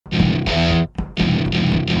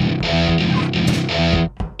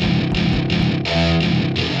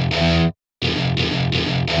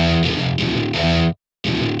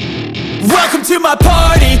my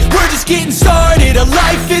party, we're just getting started. A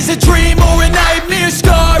life is a dream or a nightmare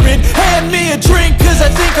scarring. Hand me a drink cause I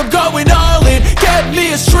think I'm going all in. Get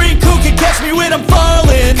me a shrink who can catch me when I'm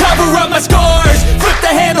falling. Cover up my scars, flip the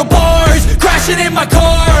handlebars, crashing in my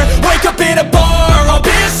car, wake up in a bar. I'll be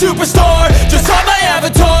a superstar, just on my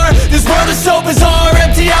avatar. This world is so bizarre,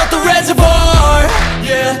 empty out the reservoir.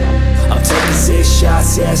 Yeah, I'm taking 6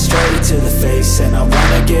 shots, yeah, straight to the face. And I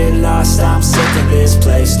wanna get lost, I'm sick of this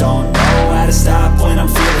place. Don't know how to stop when I'm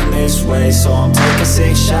feeling this way. So I'm taking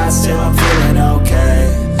 6 shots till I'm feeling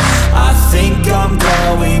okay. I think I'm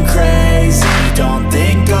going crazy, don't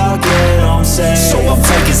think I'll get home safe. So I'm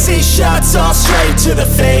taking 6 shots, all straight to the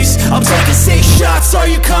face. I'm taking 6 shots, are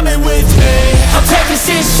you coming with me? I'm taking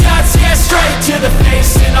 6 shots, yeah, straight to the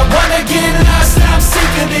face. And I wanna get lost, I'm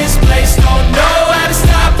sick of this place. Don't know how to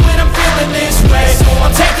stop when I'm feeling this way. So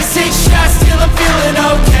I'm taking 6 shots till I'm feeling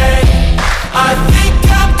okay. I think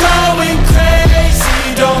I'm going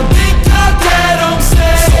crazy, don't think I'll get home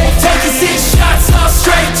safe. So I'm taking 6 shots, all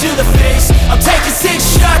straight to the face. I'm taking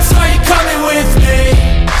 6 shots, are you coming with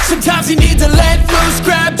me? Sometimes you need to let loose,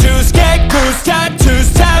 grab juice, get goose,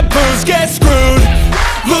 tattoos, taboos, get screwed.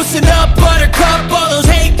 Loosen up, buttercup, all those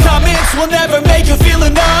hate comments will never make you feel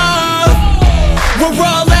enough. We're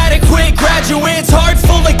all adequate graduates, heart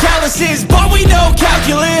full of calluses, but we know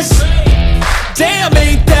calculus. Damn,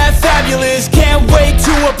 ain't that fabulous? Can't wait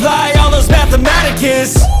to apply all those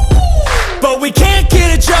mathematicus. But we can't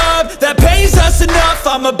get a job that pays us enough.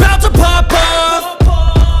 I'm about to pop off.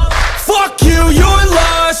 Fuck you, you're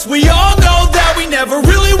lost. We all know that we never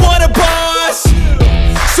really want a boss.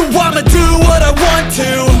 So I'ma do what I want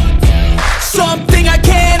to, something I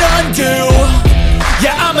can't undo.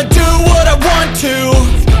 Yeah, I'ma do what I want to,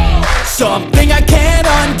 something I can't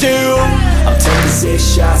undo. I'm taking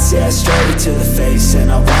 6 shots, yeah, straight to the face.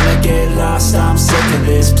 And I wanna get lost, I'm sick of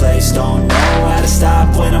this place. Don't know how to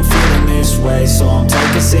stop when I'm feeling this way. So I'm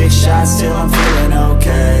taking 6 shots till I'm feeling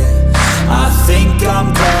okay. I think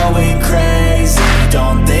I'm going crazy,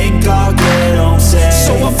 don't think I'll get home safe.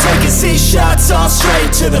 So I'm taking 6 shots, all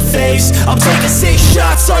straight to the face. I'm taking 6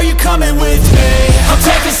 shots, are you coming with me? I'm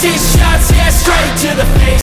taking 6 shots, yeah, straight to the face.